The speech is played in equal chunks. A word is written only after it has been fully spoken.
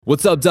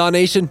What's up, DAW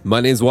Nation?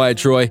 My name's Wyatt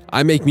Troy.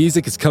 I make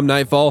music as come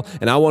nightfall,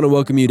 and I want to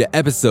welcome you to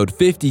episode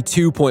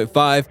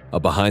 52.5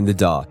 of Behind the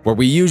DAW, where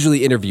we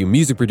usually interview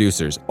music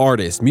producers,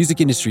 artists, music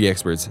industry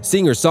experts,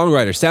 singers,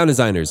 songwriters, sound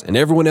designers, and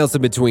everyone else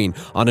in between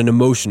on an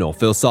emotional,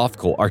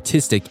 philosophical,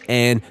 artistic,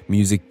 and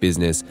music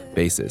business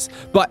basis.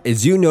 But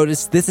as you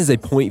noticed, this is a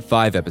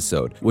 0.5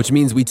 episode, which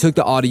means we took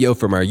the audio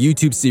from our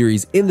YouTube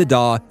series In the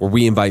DAW, where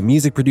we invite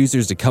music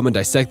producers to come and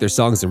dissect their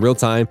songs in real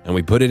time, and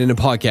we put it in a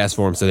podcast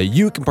form so that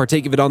you can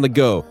partake of it on the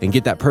go and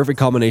get that perfect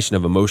combination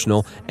of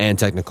emotional and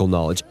technical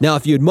knowledge. Now,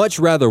 if you'd much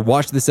rather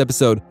watch this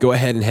episode, go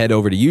ahead and head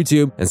over to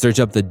YouTube and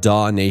search up the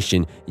DAW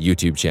Nation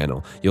YouTube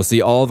channel. You'll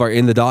see all of our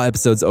In the DAW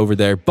episodes over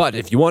there, but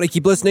if you want to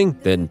keep listening,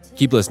 then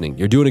keep listening.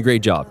 You're doing a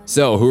great job.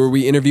 So, who are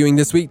we interviewing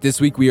this week? This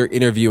week we are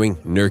interviewing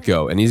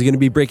NURKO, and he's going to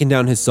be breaking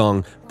down his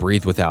song,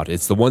 Breathe Without.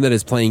 It's the one that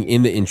is playing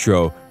in the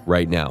intro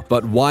right now.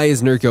 But why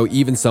is NURKO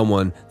even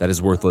someone that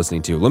is worth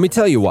listening to? Let me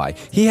tell you why.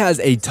 He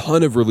has a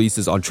ton of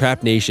releases on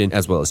Trap Nation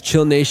as well as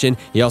Chill Nation.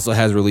 He also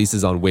has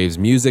releases on Waves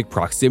Music,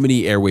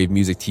 Proximity, Airwave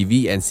Music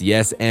TV,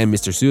 NCS, and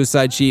Mr.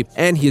 Suicide Sheep.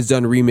 And he has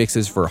done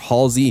remixes for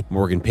Halsey,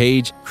 Morgan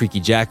Page, Creaky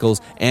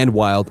Jackals, and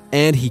Wild.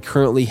 And he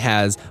currently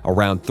has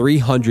around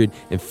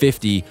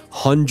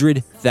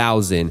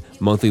 100,000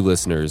 monthly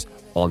listeners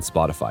on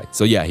Spotify.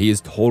 So yeah, he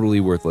is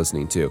totally worth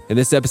listening to. In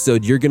this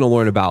episode, you're going to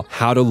learn about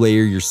how to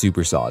layer your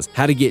supersaws,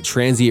 how to get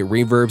transient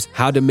reverbs,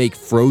 how to make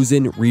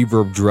frozen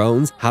reverb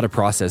drones, how to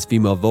process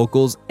female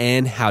vocals,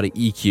 and how to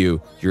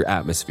EQ your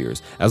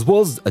atmospheres, as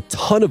well as a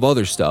ton of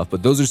other stuff.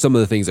 But those are some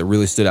of the things that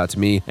really stood out to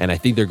me, and I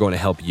think they're going to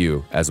help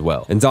you as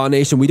well. And DAW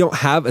Nation, we don't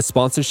have a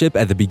sponsorship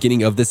at the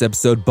beginning of this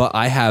episode, but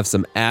I have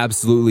some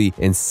absolutely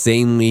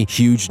insanely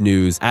huge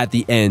news at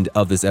the end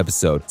of this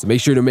episode. So make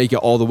sure to make it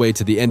all the way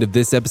to the end of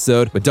this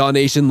episode. But DAW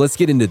Nation, let's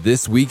get into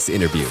this week's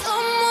interview. So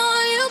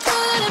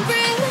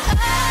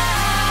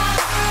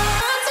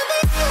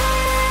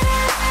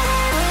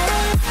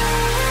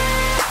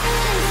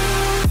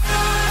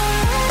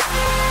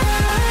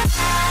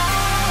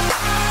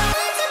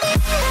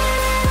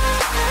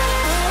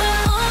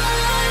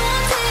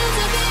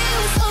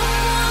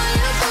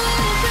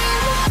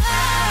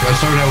I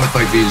started out with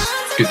like these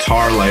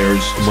guitar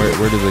layers.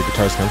 Where did the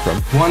guitars come from?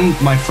 One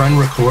my friend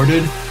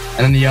recorded,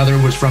 and then the other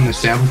was from the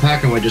sample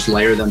pack, and we just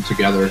layer them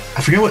together.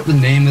 I forget what the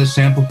name of the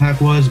sample pack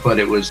was, but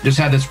it was just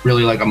had this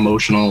really like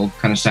emotional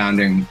kind of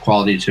sounding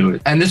quality to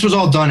it. And this was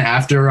all done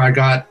after I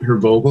got her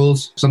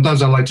vocals.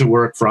 Sometimes I like to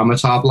work from a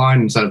top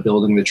line instead of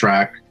building the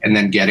track and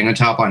then getting a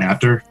top line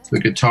after. The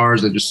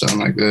guitars, they just sound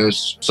like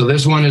this. So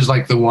this one is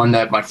like the one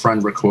that my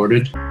friend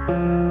recorded.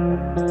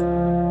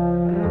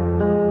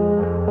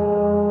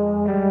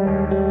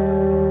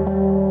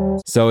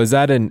 So is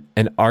that an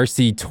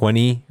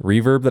RC20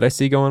 reverb that I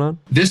see going on?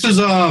 This is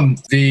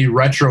the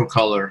retro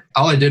color.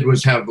 All I did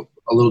was have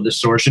a little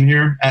distortion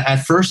here.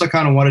 At first, I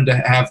kind of wanted to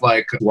have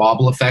like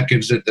wobble effect.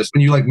 Gives it this,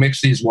 when you like mix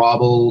this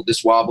wobble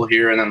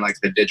here, and then like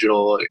the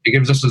digital, it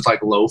gives us this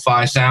like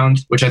lo-fi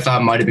sound, which I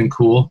thought might have been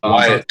cool.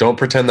 Wyatt, don't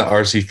pretend the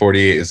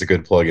RC48 is a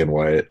good plugin,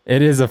 Wyatt.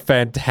 It is a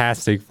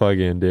fantastic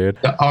plugin, dude.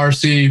 The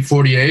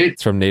RC48?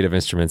 It's from Native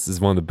Instruments. It's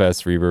one of the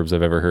best reverbs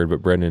I've ever heard,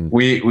 but Brendan...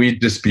 We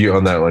dispute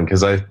on that one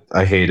because I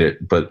hate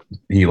it, but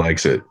he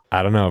likes it.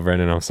 I don't know,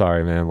 Brendan. I'm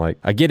sorry, man. Like,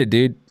 I get it,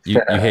 dude. You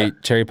hate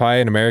cherry pie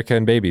and America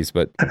and babies,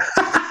 but...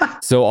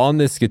 So on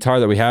this guitar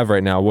that we have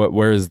right now,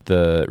 where is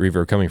the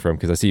reverb coming from?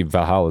 Because I see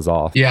Valhalla's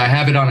off. Yeah, I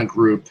have it on a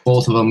group.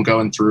 Both of them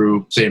going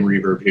through same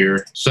reverb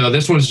here. So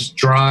this one's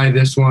dry.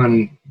 This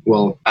one,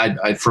 well,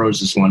 I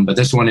froze this one, but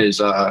this one is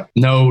no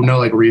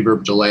like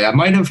reverb delay. I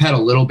might have had a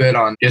little bit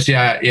on. Yes,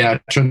 yeah. I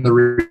turned the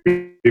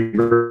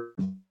reverb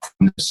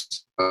on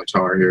this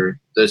guitar here.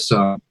 This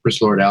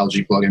Chris Lord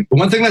Algae plugin. But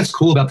one thing that's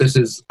cool about this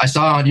is I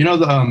saw,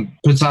 the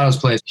Pizzado's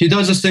place. He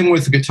does this thing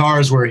with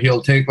guitars where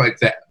he'll take like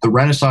the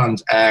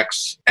Renaissance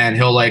X and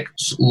he'll like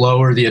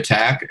lower the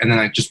attack and then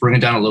like just bring it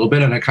down a little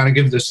bit, and it kind of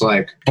gives this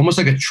like almost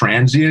like a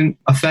transient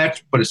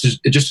effect, but it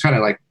just kind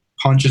of like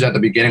punches at the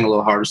beginning a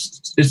little hard.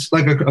 It's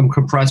like a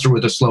compressor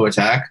with a slow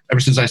attack. Ever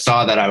since I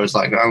saw that, I was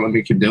like, oh, let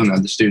me keep doing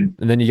that, this dude.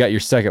 And then you got your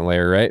second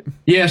layer, right?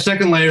 Yeah,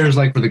 second layer is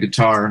like for the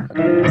guitar.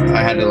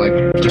 I had to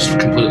like just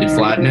completely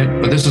flatten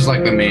it, but this is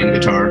like the main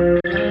guitar.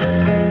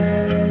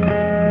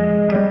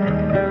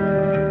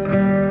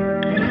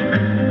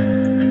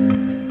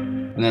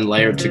 And then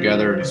layered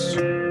together, it's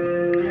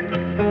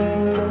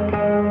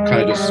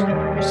kind of just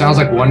sounds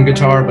like one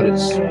guitar, but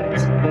it's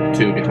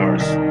two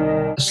guitars.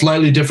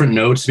 Slightly different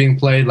notes being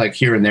played, like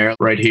here and there,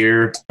 right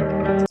here.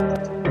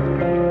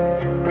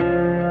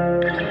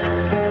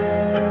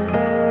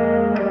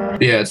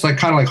 Yeah, it's like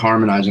kind of like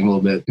harmonizing a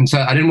little bit. And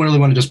so I didn't really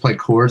want to just play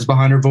chords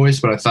behind her voice,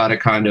 but I thought it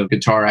kind of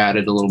guitar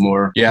added a little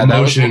more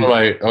emotion.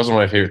 That was one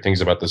of my favorite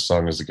things about this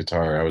song is the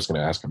guitar. I was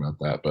going to ask about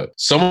that, but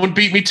someone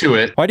beat me to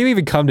it. Why do you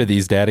even come to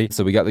these, Daddy?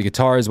 So we got the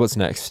guitars. What's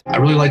next? I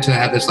really like to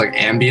have this like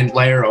ambient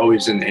layer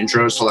always in the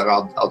intro. So like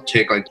I'll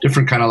take like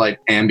different kind of like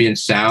ambient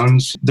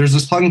sounds. There's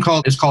this plugin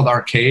called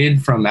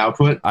Arcade from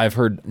Output. I've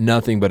heard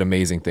nothing but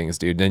amazing things,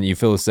 dude. And you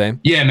feel the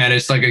same? Yeah, man,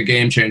 it's like a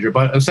game changer.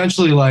 But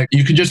essentially, like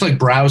you can just like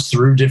browse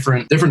through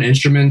different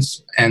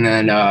instruments and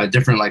then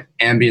different like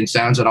ambient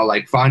sounds that I'll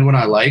like find one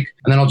I like,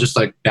 and then I'll just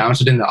like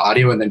bounce it in the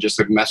audio and then just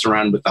like mess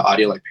around with the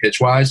audio like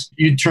pitch wise.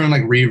 You turn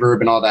like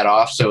reverb and all that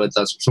off, so it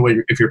does. So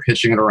if you're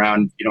pitching it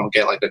around, you don't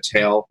get like a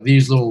tail.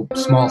 These little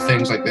small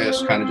things like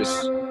this kind of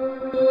just.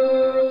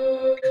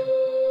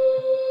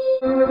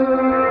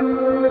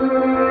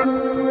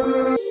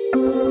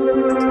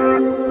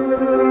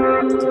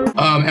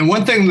 And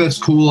one thing that's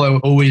cool I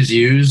always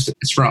use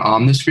is for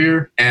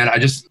Omnisphere, and I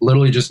just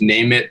literally just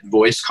name it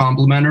voice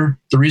complementer.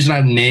 The reason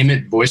I name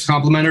it voice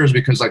complementer is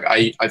because like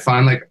I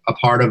find like a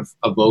part of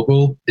a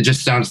vocal, it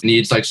just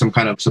needs like some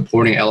kind of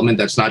supporting element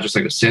that's not just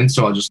like a synth.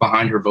 So I'll just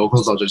behind her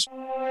vocals, I'll just.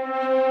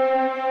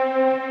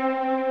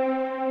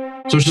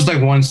 So it's just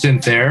like one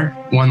synth there,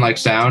 one like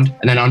sound,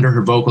 and then under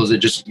her vocals, it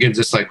just gives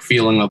this like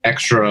feeling of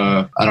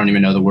extra, I don't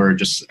even know the word,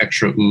 just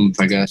extra oomph,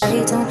 I guess.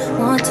 I don't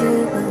want to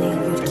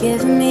believe you'd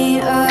give me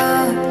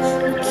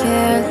up,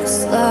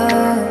 careless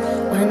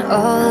love, when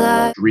all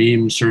I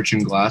dream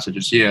searching glass.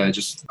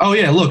 Oh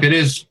yeah, look,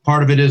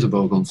 part of it is a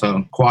vocal,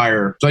 so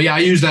choir. So yeah, I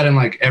use that in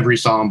like every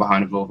song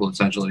behind a vocal,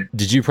 essentially.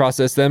 Did you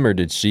process them, or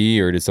did she,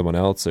 or did someone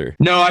else, or?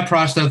 No, I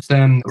processed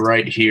them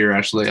right here,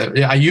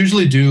 actually. I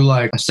usually do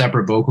like a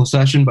separate vocal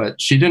session, but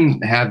she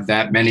didn't have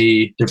that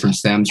many different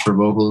stems for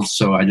vocals,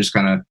 so I just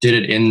kind of did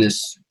it in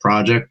this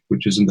project,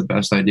 which isn't the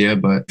best idea.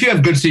 But if you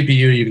have good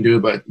CPU, you can do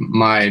it, but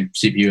my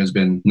CPU has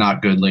been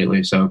not good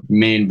lately, so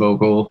main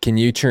vocal. Can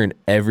you turn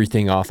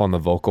everything off on the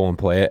vocal and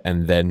play it,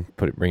 and then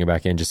bring it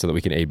back in, just so that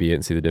we can A/B it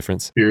and see the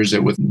difference? Here's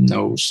it with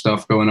no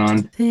stuff going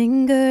on.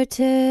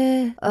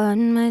 Fingertip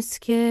on my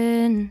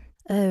skin,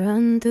 I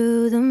run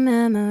through the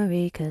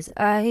memory, 'cause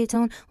I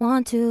don't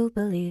want to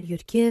believe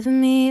you'd give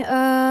me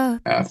up.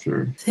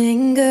 After.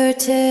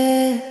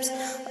 Fingertips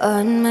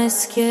on my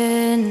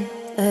skin,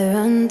 I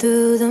run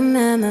through the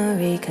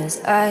memory,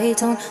 'cause I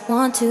don't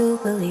want to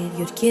believe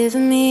you'd give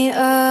me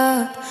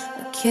up.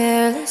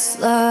 Careless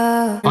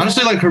love.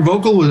 Honestly, like her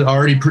vocal was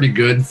already pretty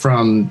good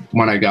from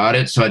when I got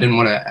it, so I didn't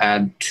want to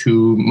add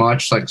too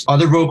much. Like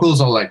other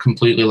vocals, I'll like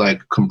completely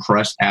like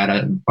compress, add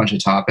a bunch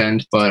of top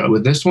end. But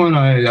with this one,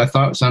 I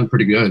thought it sounded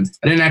pretty good.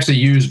 I didn't actually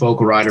use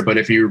Vocal Rider, but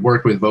if you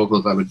work with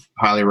vocals, I would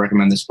highly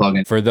recommend this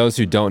plugin. For those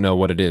who don't know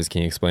what it is,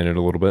 can you explain it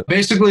a little bit?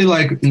 Basically,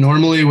 like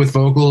normally with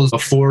vocals,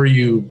 before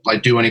you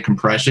like do any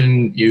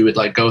compression, you would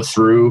like go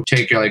through,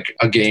 take like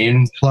a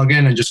gain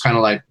plugin and just kind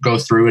of like go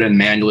through it and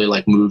manually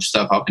like move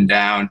stuff up and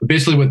down. But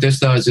basically what this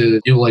does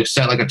is you'll like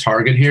set like a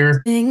target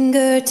here.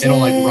 It'll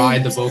like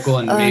ride the vocal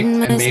and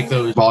make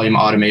those volume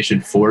automation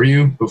for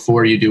you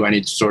before you do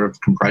any sort of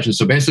compression.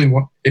 So basically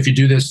if you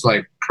do this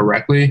like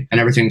correctly and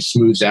everything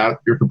smooths out,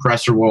 your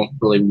compressor won't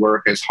really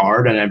work as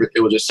hard and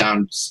it will just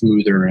sound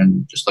smoother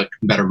and just like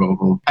better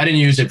vocal. I didn't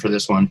use it for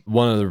this one.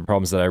 One of the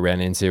problems that I ran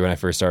into when I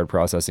first started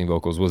processing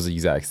vocals was the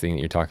exact thing that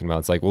you're talking about.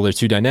 It's like, well, they're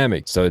too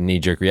dynamic, so a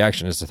knee-jerk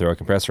reaction is to throw a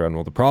compressor on.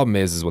 Well, the problem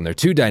is when they're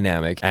too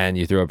dynamic and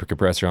you throw up a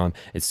compressor on,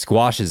 it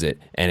squashes it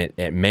and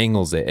it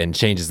mangles it and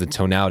changes the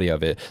tonality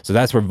of it. So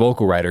that's where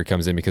Vocal Rider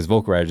comes in, because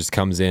Vocal Rider just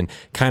comes in,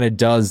 kind of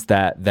does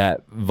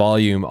that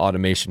volume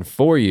automation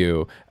for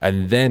you,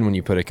 and then when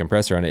you put a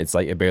compressor on it, it's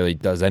like it barely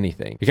does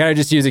anything. You're kind of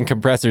just using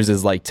compressors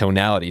as like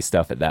tonality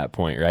stuff at that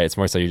point, right? It's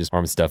more so you're just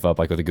warming stuff up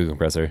like with a Google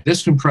compressor.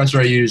 This compressor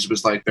I used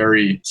was like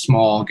very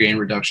small gain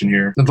reduction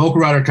here. The Vocal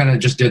Rider kind of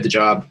just did the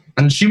job.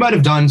 And she might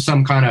have done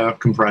some kind of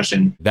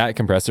compression. That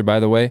compressor,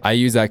 by the way, I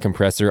use that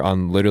compressor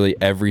on literally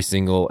every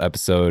single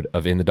episode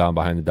of In the DAW and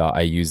Behind the DAW.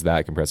 I use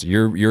that compressor.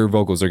 Your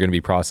vocals are going to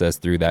be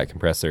processed through that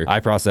compressor.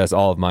 I process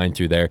all of mine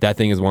through there. That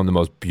thing is one of the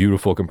most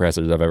beautiful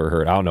compressors I've ever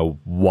heard. I don't know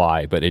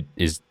why, but it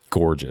is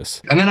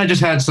gorgeous. And then I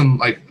just had some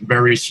like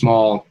very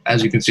small,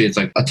 as you can see, it's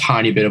like a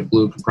tiny bit of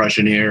glue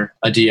compression here,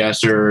 a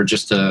de-esser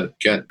just to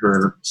get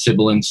her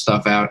sibilant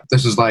stuff out.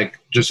 This is like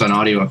just an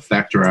audio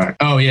effect rack.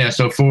 Oh yeah,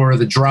 so for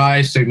the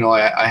dry signal,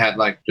 I had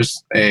like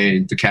just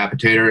a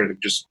decapitator to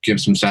just give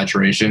some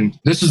saturation.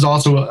 This is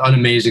also an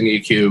amazing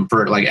EQ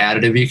for like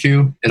additive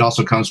EQ. It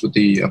also comes with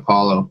the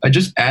Apollo. I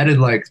just added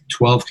like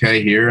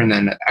 12K here and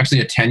then actually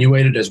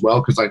attenuated as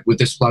well, because like with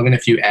this plugin,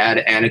 if you add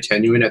and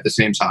attenuate at the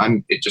same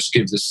time, it just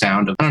gives this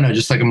sound of, I don't know,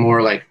 just like a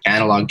more like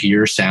analog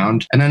gear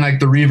sound. And then like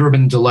the reverb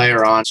and delay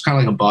are on. It's kind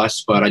of like a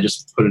bus, but I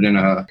just put it in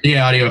a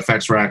audio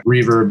effects rack.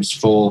 Reverb's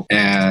full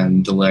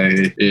and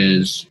delay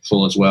is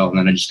full as well. And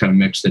then I just kind of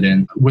mixed it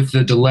in. With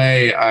the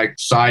delay, I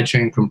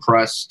sidechain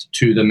compressed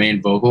to the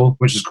main vocal,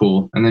 which is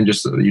cool. And then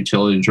just the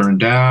utility turned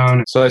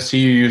down. So I see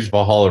you use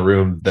Valhalla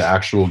Room, the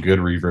actual good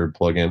reverb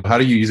plugin. How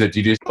do you use it? Do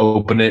you just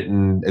open it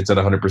and it's at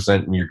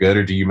 100% and you're good?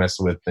 Or do you mess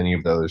with any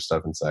of the other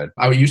stuff inside?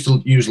 I used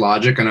to use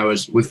Logic, and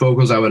with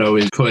vocals, I would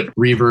always put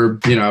reverb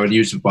reverb, I would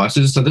use with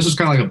buses. So this is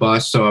kind of like a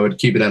bus, so I would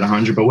keep it at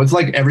 100. But with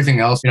like everything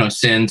else,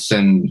 synths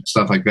and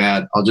stuff like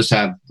that, I'll just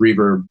have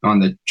reverb on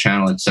the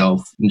channel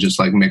itself and just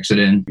like mix it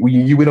in.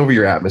 You went over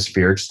your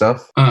atmospheric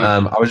stuff.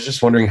 I was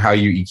just wondering how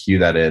you EQ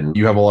that in.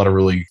 You have a lot of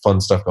really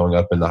fun stuff going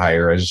up in the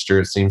higher register,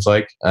 it seems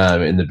like,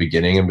 in the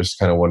beginning. I'm just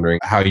kind of wondering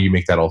how you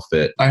make that all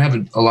fit. I have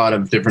a lot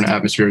of different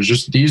atmospheres.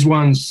 Just these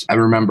ones, I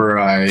remember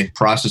I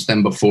processed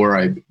them before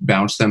I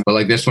bounced them. But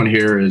like this one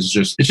here it's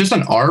just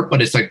an ARP,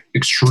 but it's like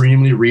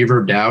extremely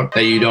reverbed out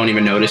that you don't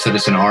even notice that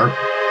it's an ARP.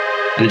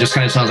 And it just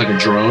kind of sounds like a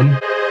drone.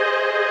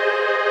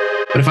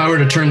 But if I were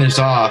to turn this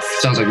off,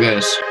 it sounds like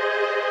this.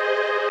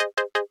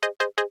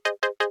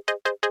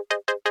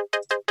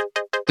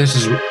 This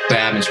is the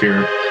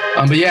atmosphere.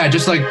 But yeah,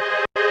 just like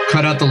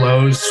cut out the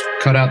lows,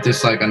 cut out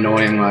this like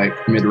annoying like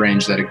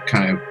mid-range that it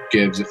kind of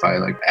gives if I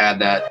like add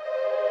that.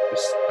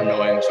 It's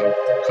annoying, so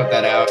cut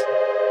that out.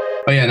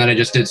 Oh yeah, and then I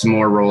just did some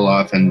more roll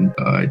off, and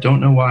I don't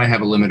know why I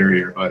have a limiter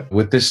here, but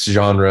with this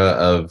genre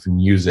of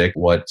music,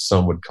 what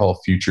some would call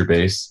future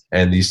bass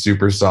and these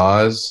super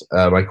saws,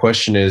 my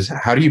question is,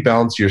 how do you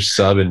balance your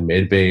sub and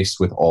mid bass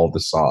with all the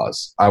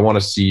saws? I want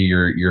to see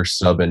your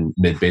sub and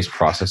mid bass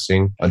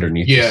processing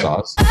underneath the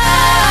saws.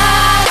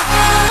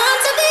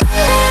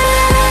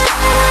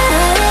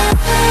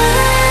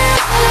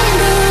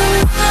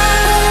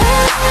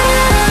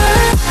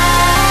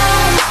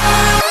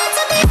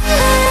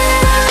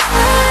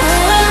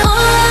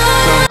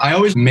 I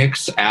always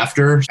mix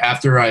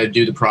after I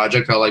do the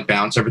project. I'll like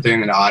bounce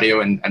everything in audio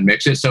and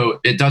mix it. So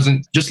it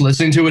doesn't, just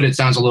listening to it, it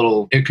sounds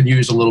it could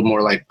use a little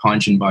more like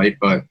punch and bite,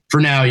 but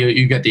for now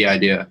you get the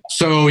idea.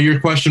 So your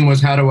question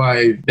was, how do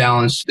I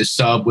balance the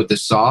sub with the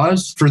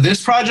saws? For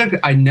this project,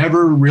 I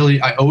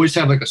always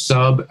have like a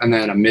sub and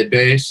then a mid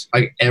bass,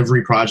 like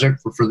every project.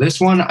 For this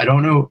one, I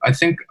don't know. I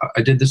think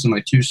I did this in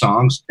like 2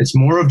 songs. It's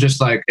more of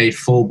just like a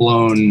full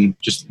blown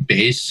just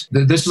bass.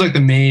 This is like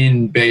the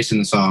main bass in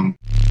the song.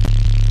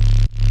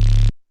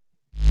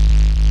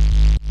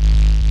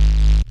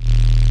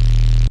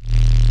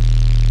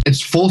 It's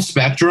full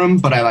spectrum,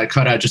 but I like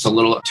cut out just a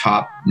little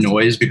top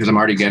noise because I'm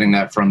already getting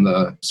that from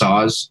the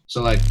saws.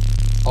 So like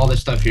all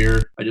this stuff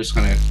here, I just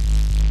kind of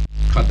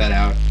cut that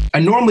out. I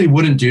normally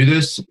wouldn't do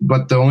this,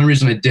 but the only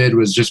reason I did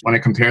was just when I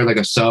compared like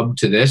a sub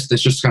to this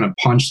just kind of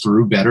punched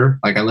through better.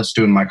 Like I listened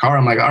to it in my car.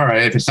 I'm like, all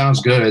right, if it sounds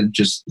good,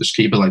 just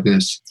keep it like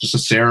this. Just a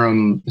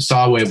serum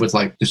saw wave with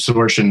like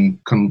distortion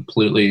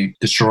completely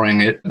destroying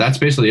it. That's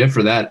basically it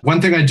for that.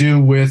 One thing I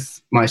do with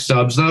my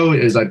subs though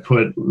is I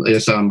put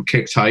this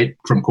kick tight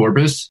from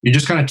Corpus. You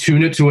just kind of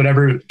tune it to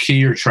whatever key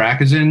your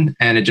track is in,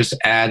 and it just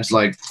adds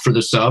like for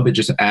the sub, it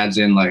just adds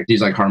in like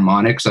these like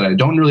harmonics that I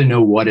don't really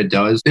know what it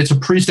does. It's a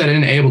preset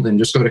in Ableton.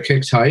 Just go to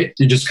kick tight.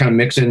 You just kind of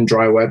mix it in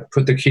dry wet.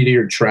 Put the key to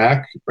your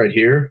track right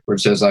here where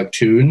it says like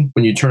tune.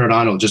 When you turn it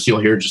on, you'll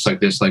hear just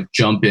like this like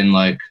jump in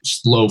like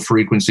slow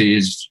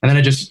frequencies, and then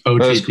I just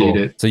OTP'd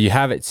it. So you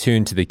have it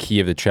tuned to the key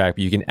of the track,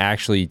 but you can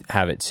actually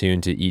have it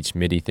tuned to each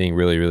MIDI thing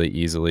really, really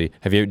easily.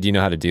 Do you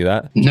know how to do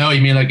that? No, you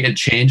mean like it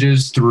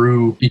changes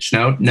through each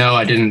note? No,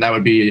 I didn't. That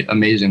would be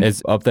amazing.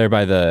 It's up there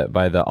by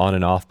the on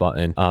and off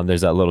button.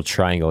 There's that little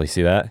triangle. You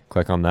see that?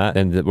 Click on that.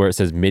 And where it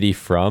says MIDI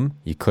from,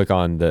 you click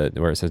on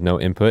where it says no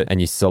input, and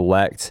you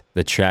select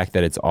the track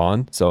that it's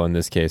on. So in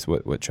this case,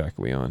 what track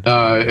are we on?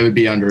 It would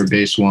be under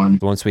bass 1.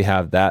 Once we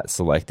have that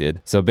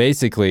selected, so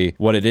basically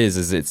what it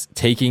is it's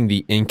taking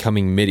the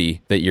incoming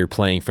MIDI that you're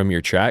playing from your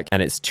track,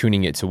 and it's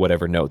tuning it to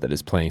whatever note that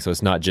is playing. So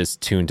it's not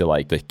just tuned to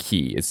like the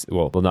key. It's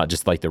not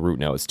just like the root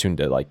note. It's tuned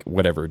to like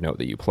whatever note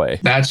that you play.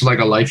 That's like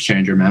a life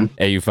changer, man.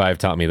 AU5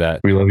 taught me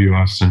that. We love you,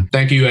 Austin.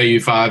 Thank you,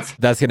 AU5.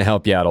 That's going to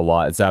help you out a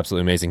lot. It's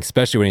absolutely amazing,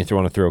 especially when you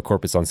want to throw a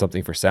Corpus on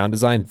something for sound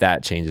design.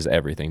 That changes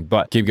everything.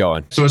 But keep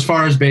going. So as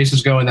far as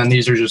basses go, and then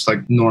these are just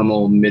like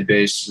normal mid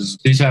basses.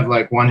 These have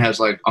like, one has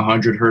like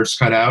 100 hertz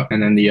cut out,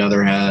 and then the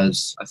other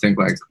has I think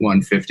like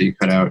 150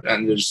 cut out,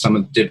 and there's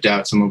some dipped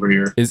out, some over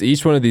here. Is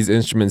each one of these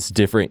instruments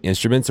different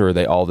instruments, or are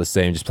they all the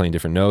same, just playing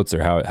different notes,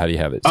 or how do you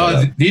have it set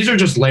up? These are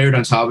just layered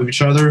on top of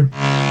each other.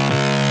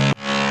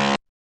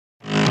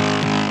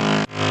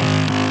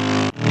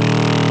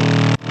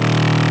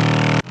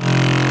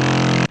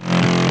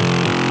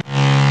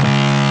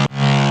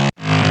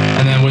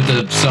 And then with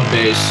the sub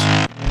bass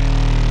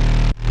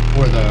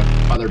or the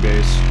other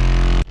bass.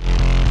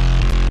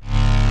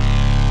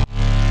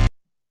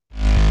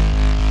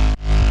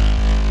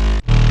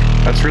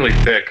 That's really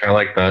thick. I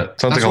like that.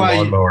 Sounds like a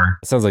lawnmower.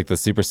 It sounds like the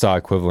super saw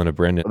equivalent of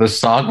Brendan. The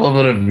saw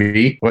equivalent of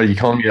me? What, you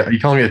calling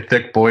me a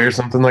thick boy or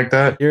something like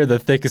that? You're the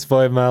thickest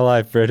boy of my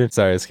life, Brendan.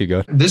 Sorry, let's keep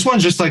going. This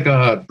one's just like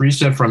a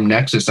preset from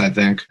Nexus, I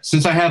think.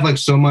 Since I have like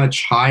so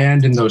much high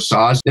end in those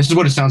saws, this is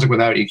what it sounds like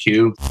without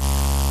EQ.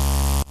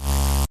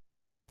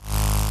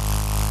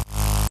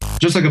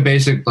 Just like a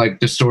basic like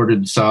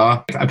distorted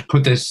saw. I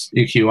put this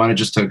EQ on it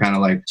just to kind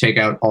of like take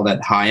out all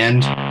that high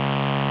end,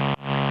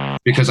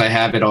 because I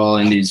have it all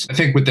in these. I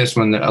think with this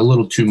one, a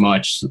little too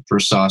much for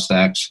saw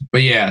stacks.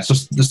 But yeah, so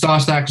the saw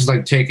stack is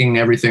like taking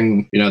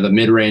everything, the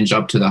mid-range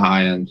up to the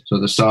high end. So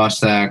the saw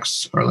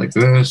stacks are like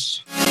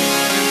this.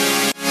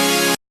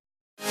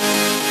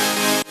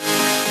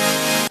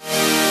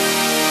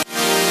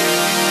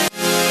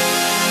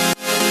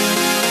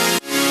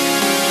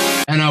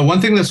 one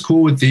thing that's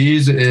cool with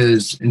these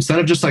is instead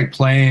of just like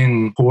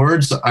playing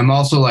chords, I'm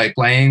also like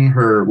playing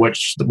her what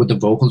the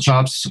vocal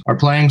chops are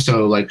playing.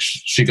 So like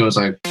she goes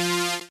like,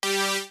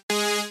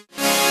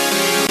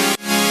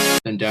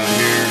 then down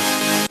here.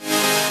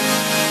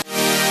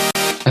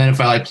 And then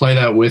if I like play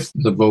that with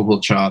the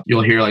vocal chop,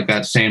 you'll hear like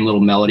that same little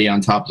melody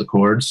on top of the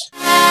chords.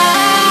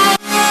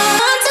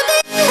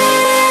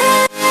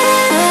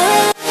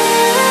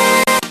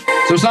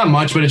 So it's not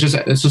much, but it's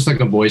just like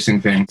a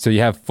voicing thing. So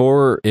you have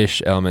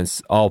 4-ish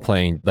elements all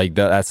playing, like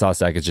that saw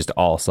stack is just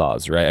all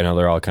saws, right? I know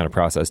they're all kind of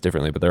processed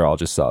differently, but they're all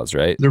just saws,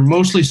 right? They're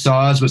mostly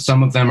saws, but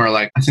some of them are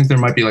like, I think there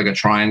might be like a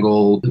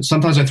triangle.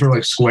 Sometimes I throw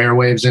like square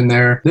waves in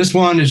there. This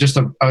one is just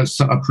a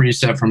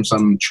preset from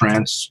some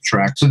trance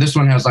track. So this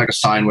one has like a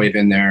sine wave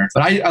in there.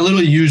 But I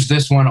literally use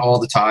this one all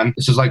the time.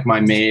 This is like my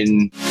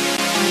main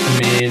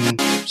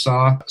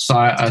saw,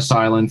 a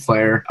silent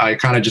flare. I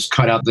kind of just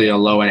cut out the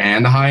low end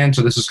and the high end.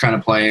 So this is kind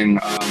of playing,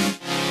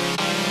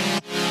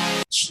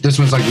 this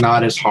one's like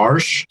not as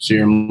harsh.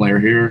 Serum layer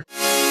here.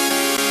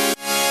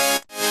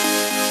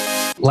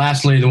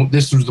 Lastly,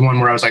 this was the one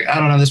where I was like, I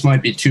don't know, this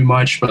might be too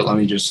much, but let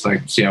me just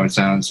like see how it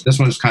sounds. This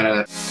one's kind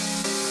of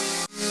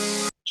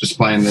just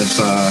playing this,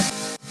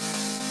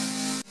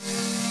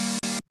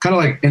 kind of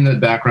like in the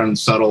background,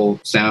 subtle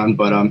sound,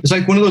 but it's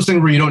like one of those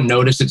things where you don't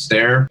notice it's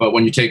there, but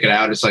when you take it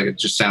out, it's like it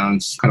just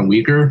sounds kind of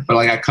weaker. But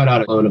like I cut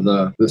out a load of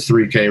the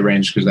 3K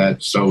range because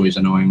that's always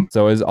annoying.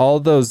 So is all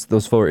those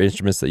 4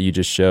 instruments that you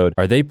just showed,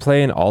 are they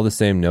playing all the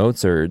same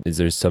notes, or is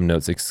there some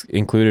notes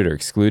included or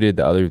excluded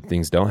that other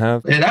things don't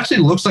have? It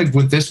actually looks like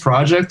with this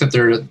project that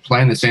they're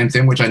playing the same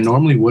thing, which I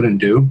normally wouldn't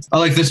do. I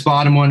like this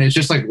bottom one, it's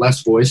just like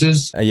less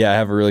voices. Yeah, I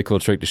have a really cool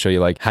trick to show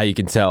you like how you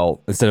can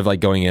tell, instead of like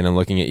going in and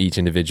looking at each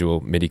individual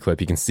MIDI clip,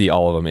 you can see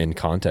all of them in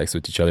context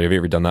with each other. Have you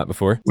ever done that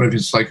before? What if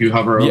it's like you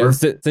hover over? Yeah,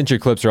 since your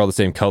clips are all the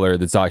same color,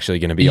 that's actually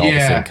going to be all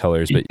the same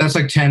colors. But that's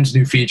like 10's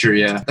new feature.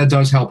 Yeah, that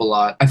does help a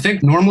lot. I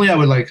think normally I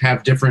would like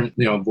have different,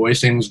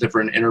 voicings,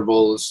 different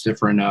intervals,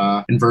 different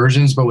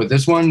inversions. But with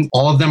this one,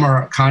 all of them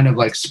are kind of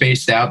like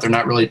spaced out. They're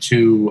not really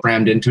too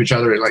crammed into each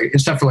other, like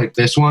except for like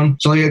this one.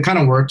 So like it kind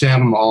of worked to have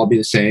them all be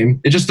the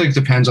same. It just like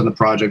depends on the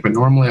project. But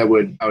normally I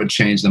would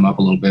change them up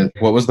a little bit.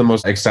 What was the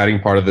most exciting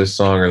part of this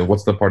song, or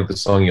what's the part of the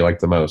song you like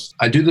the most?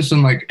 I do this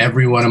in like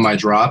every one of my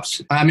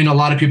drops. I mean, a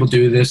lot of people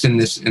do this in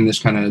this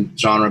kind of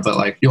genre, but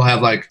like you'll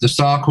have like the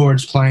saw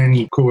chords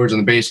playing chords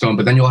and the bass going,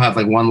 but then you'll have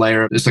like one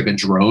layer, it's like a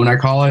drone, I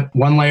call it.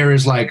 One layer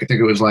is like, I think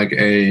it was like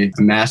a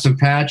massive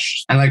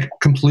patch and like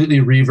completely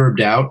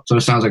reverbed out. So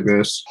it sounds like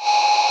this.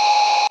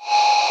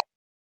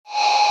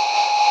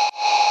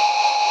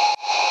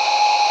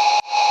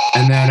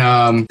 And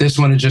then this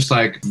one is just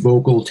like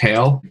vocal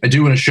tail. I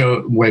do want to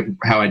show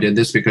how I did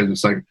this because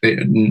it's like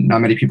not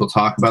many people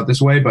talk about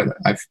this way, but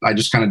I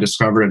just kind of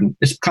discovered it. And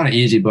it's kind of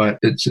easy, but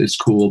it's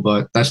cool.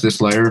 But that's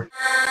this layer.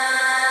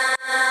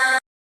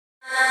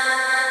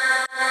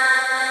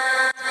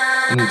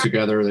 And then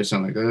together they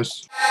sound like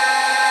this.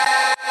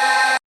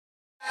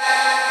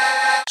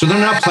 So they're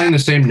not playing the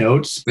same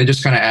notes. They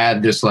just kind of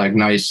add this like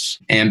nice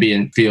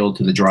ambient feel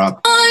to the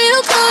drop.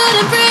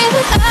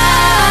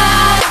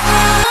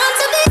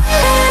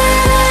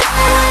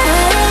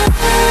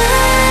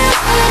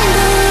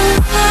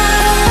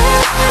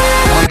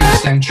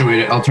 Accentuate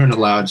it. I'll turn it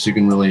loud so you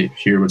can really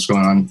hear what's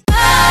going on.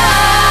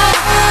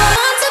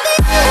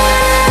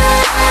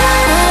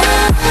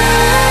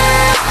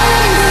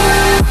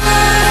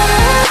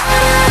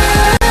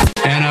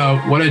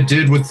 And what I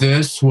did with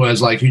this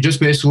was like you just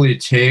basically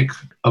take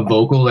a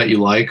vocal that you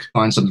like,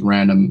 find something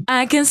random.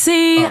 I can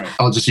see. All right,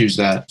 I'll just use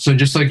that. So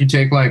just like you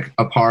take like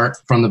a part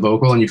from the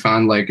vocal and you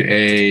find like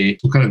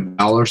some kind of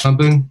vowel or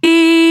something.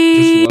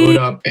 Just load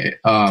up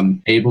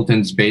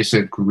Ableton's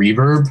basic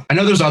reverb. I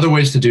know there's other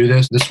ways to do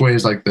this. This way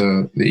is like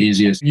the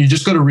easiest. You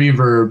just go to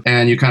reverb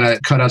and you kind of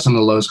cut out some of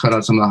the lows, cut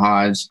out some of the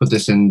highs, put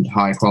this in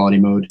high quality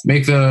mode.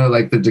 Make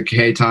the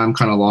decay time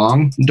kind of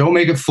long. Don't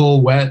make it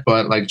full wet,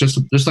 but like just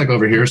like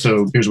over here.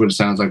 So here's what it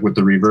sounds like with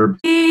the reverb.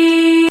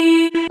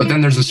 But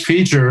then there's this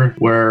feature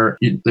where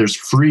there's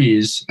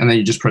freeze and then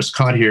you just press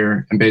cut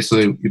here and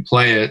basically you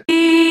play it.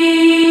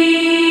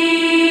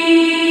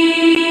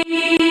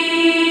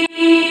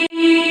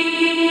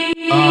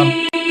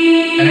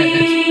 And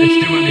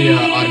it's doing the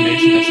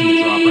automation that's in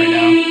the drop right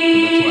now.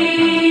 So that's why I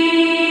kind of...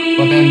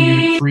 But then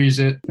you freeze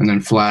it and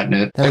then flatten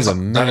it. That is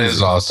amazing. That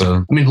is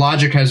awesome. I mean,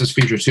 Logic has this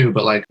feature too,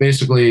 but like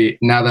basically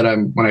now that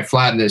when I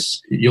flatten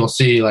this, you'll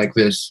see like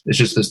this, it's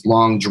just this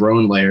long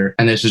drone layer.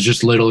 And this is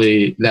just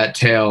literally that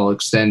tail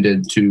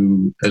extended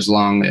to as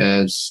long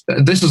as,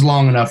 this is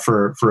long enough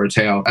for a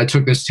tail. I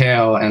took this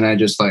tail and I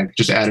just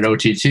added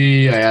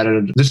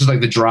OTT. This is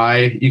like the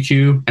dry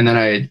EQ. And then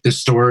I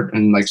distort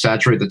and like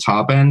saturate the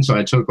top end. So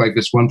I took like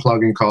this one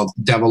plugin called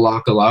Devil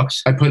Lock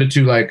Deluxe. I put it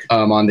to like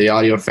on the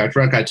audio effect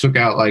rack. I took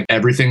out like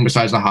everything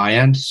besides has a high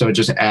end. So it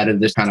just added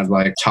this kind of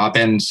like top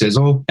end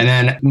sizzle, and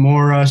then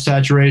more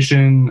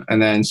saturation,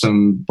 and then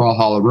some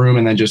hollow room,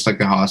 and then just like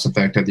the Haas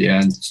effect at the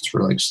end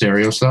for like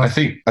stereo stuff.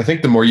 I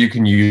think the more you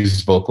can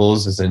use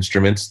vocals as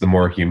instruments, the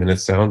more human it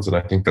sounds, and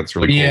I think that's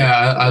really cool.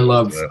 Yeah, I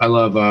love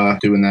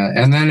doing that.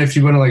 And then if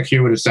you want to like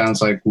hear what it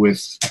sounds like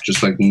with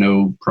just like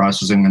no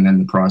processing and then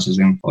the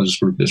processing, I'll just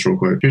group this real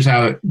quick. Here's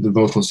how the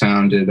vocal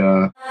sounded.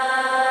 And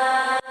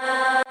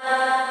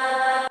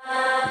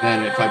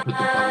then if I put the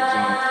bubbles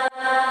on.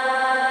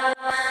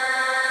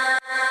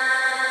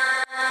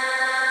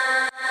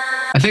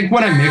 I think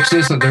when I mix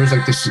this, there was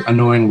like this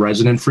annoying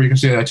resonant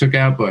frequency that I took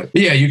out, but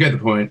yeah, you get the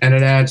point. And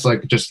it adds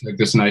like just like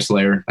this nice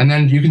layer. And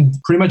then you can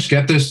pretty much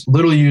get this,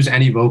 literally use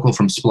any vocal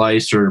from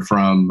Splice or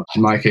from,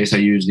 in my case, I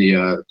use the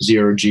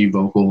 0G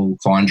vocal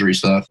Foundry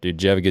stuff. Dude,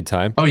 did you have a good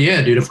time? Oh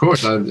yeah, dude, of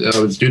course. I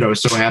was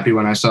so happy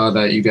when I saw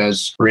that you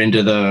guys were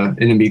into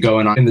me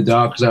going on in the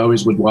DAW, because I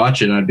always would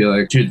watch it and I'd be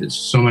like, dude, there's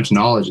so much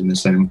knowledge in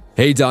this thing.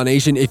 Hey, DAW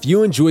Nation, if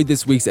you enjoyed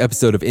this week's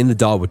episode of In the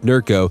DAW with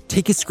NURKO,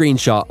 take a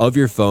screenshot of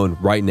your phone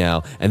right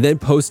now and then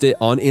post it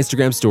on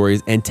Instagram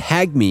stories and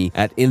tag me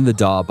at In the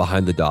DAW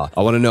Behind the DAW.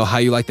 I want to know how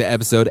you liked the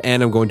episode,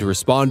 and I'm going to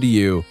respond to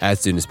you as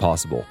soon as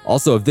possible.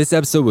 Also, if this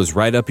episode was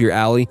right up your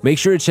alley, make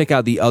sure to check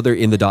out the other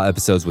In the DAW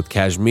episodes with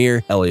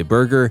Kashmir, Elliot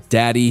Berger,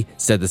 Daddy,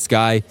 Said the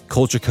Sky,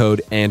 Culture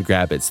Code, and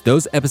Grabbits.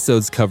 Those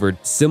episodes covered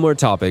similar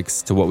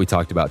topics to what we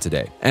talked about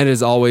today. And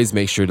as always,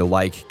 make sure to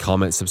like,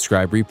 comment,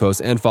 subscribe, repost,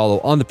 and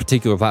follow on the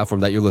particular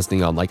platform that you're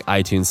listening on, like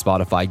iTunes,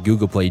 Spotify,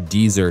 Google Play,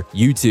 Deezer,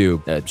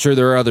 YouTube. I'm sure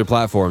there are other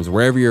platforms.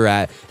 Wherever you're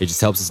at, it just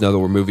helps us know that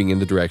we're moving in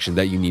the direction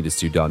that you need us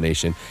to, DAW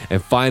Nation.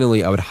 And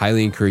finally, I would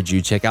highly encourage you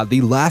to check out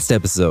the last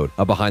episode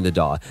of Behind the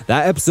DAW.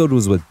 That episode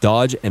was with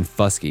Dodge and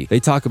Fusky.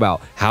 They talk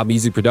about how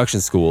music production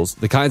schools,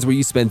 the kinds where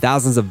you spend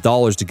thousands of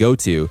dollars to go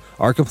to,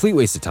 are a complete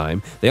waste of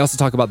time. They also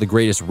talk about the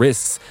greatest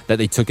risks that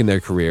they took in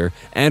their career,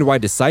 and why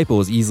Disciple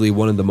is easily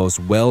one of the most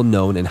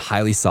well-known and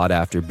highly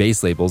sought-after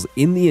bass labels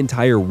in the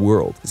entire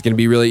world. It's going to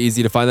be really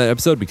easy to find that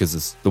episode because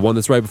it's the one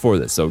that's right before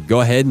this, so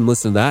go ahead and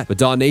listen to that. But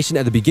DAW Nation,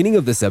 at the beginning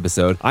of this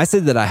episode, I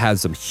said that I had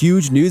some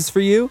huge news for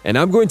you, and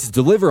I'm going to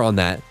deliver on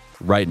that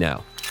right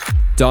now.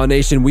 DAW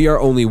Nation, we are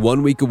only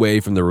 1 week away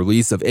from the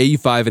release of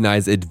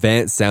AU5&I's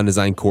advanced sound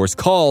design course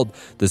called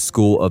The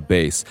School of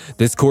Bass.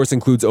 This course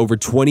includes over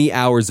 20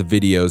 hours of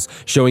videos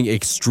showing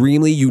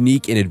extremely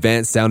unique and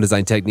advanced sound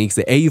design techniques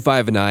that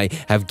AU5&I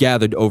have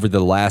gathered over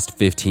the last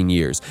 15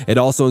 years. It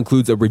also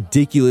includes a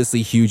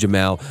ridiculously huge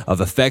amount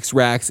of effects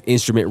racks,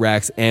 instrument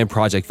racks, and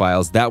project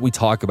files that we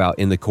talk about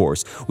in the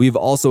course. We've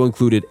also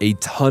included a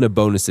ton of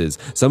bonuses,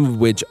 some of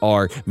which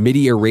are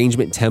MIDI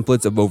arrangement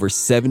templates of over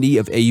 70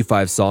 of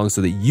AU5 songs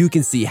so that you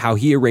can see how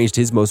he arranged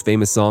his most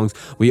famous songs.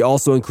 We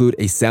also include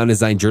a sound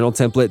design journal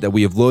template that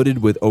we have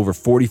loaded with over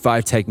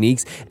 45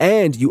 techniques,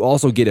 and you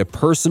also get a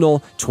personal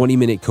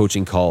 20-minute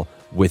coaching call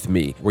with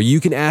me, where you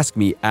can ask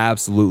me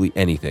absolutely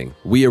anything.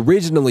 We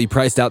originally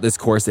priced out this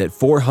course at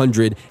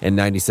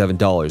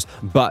 $497,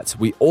 but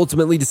we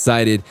ultimately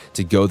decided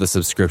to go the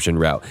subscription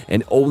route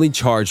and only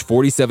charge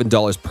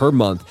 $47 per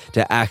month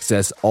to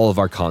access all of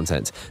our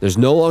content. There's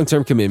no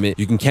long-term commitment.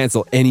 You can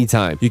cancel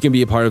anytime. You can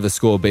be a part of the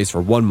School of Bass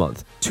for 1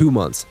 month, 2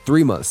 months,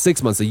 3 months,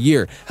 6 months, a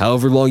year,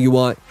 however long you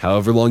want,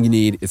 however long you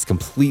need. It's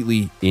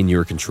completely in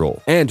your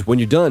control. And when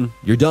you're done,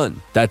 you're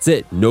done. That's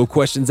it. No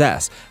questions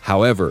asked.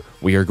 However,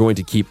 we are going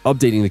to keep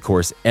updating the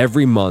course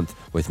every month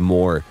with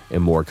more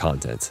and more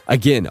content.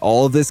 Again,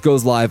 all of this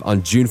goes live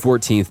on June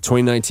 14th,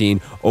 2019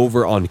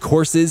 over on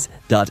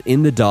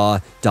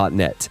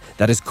courses.inthedaw.net.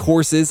 That is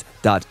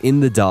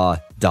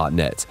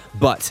courses.inthedaw.net.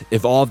 But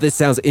if all of this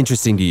sounds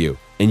interesting to you,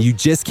 and you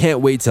just can't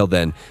wait till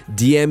then,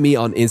 DM me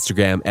on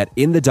Instagram at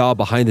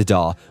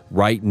InTheDAW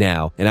right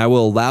now, and I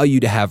will allow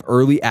you to have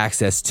early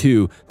access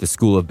to the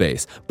School of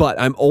Bass. But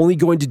I'm only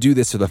going to do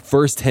this for the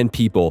first 10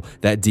 people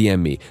that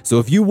DM me. So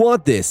if you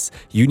want this,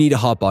 you need to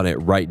hop on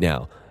it right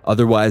now.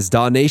 Otherwise,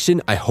 DAW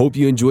Nation, I hope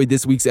you enjoyed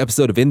this week's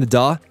episode of In the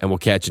DAW, and we'll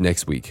catch you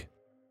next week.